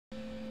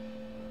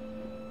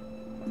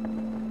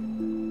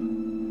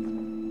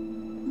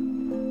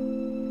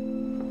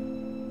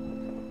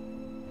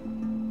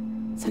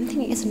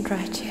Something isn't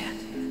right here.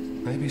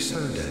 Maybe so,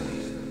 Danny.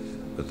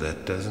 But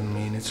that doesn't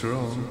mean it's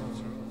wrong.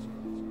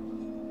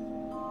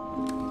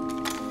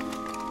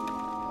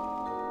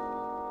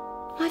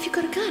 Why have you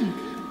got a gun?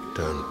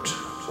 Don't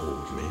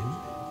all men?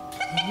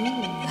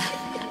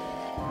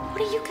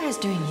 What are you guys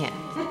doing here?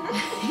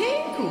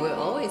 We're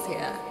always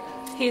here.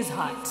 He's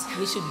hot.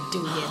 We should do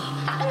him.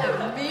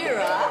 Hello,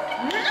 Mira.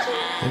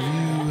 Have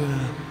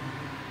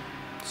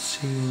you,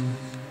 seen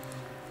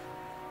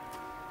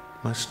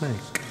my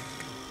snake?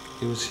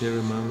 He was here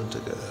a moment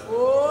ago.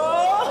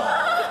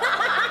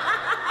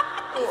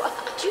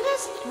 Do you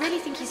guys really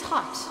think he's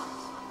hot?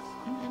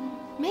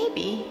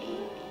 Maybe.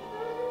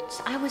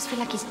 I always feel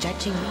like he's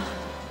judging me.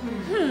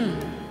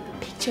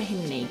 Picture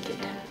him naked.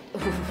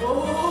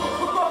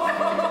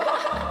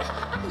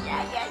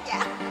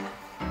 Yeah.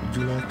 Would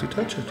you like to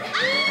touch it?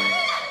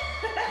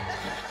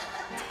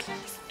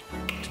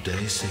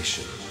 Today's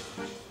session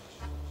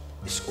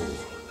is all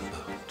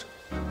about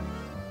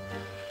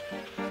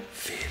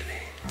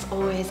feeling. It's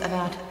always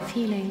about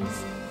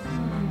feelings.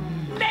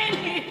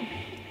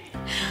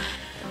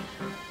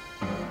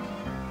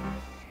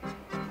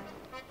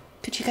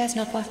 Could you guys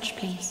not watch,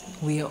 please?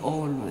 We are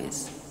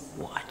always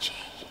watching.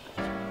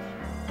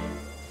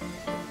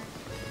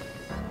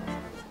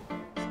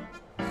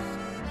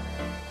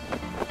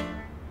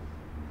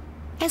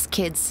 As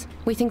kids,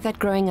 we think that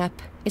growing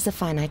up is a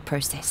finite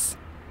process.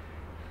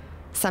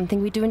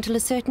 Something we do until a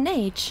certain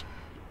age.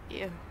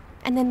 Yeah.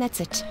 And then that's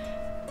it.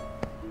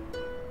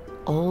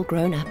 All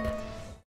grown up.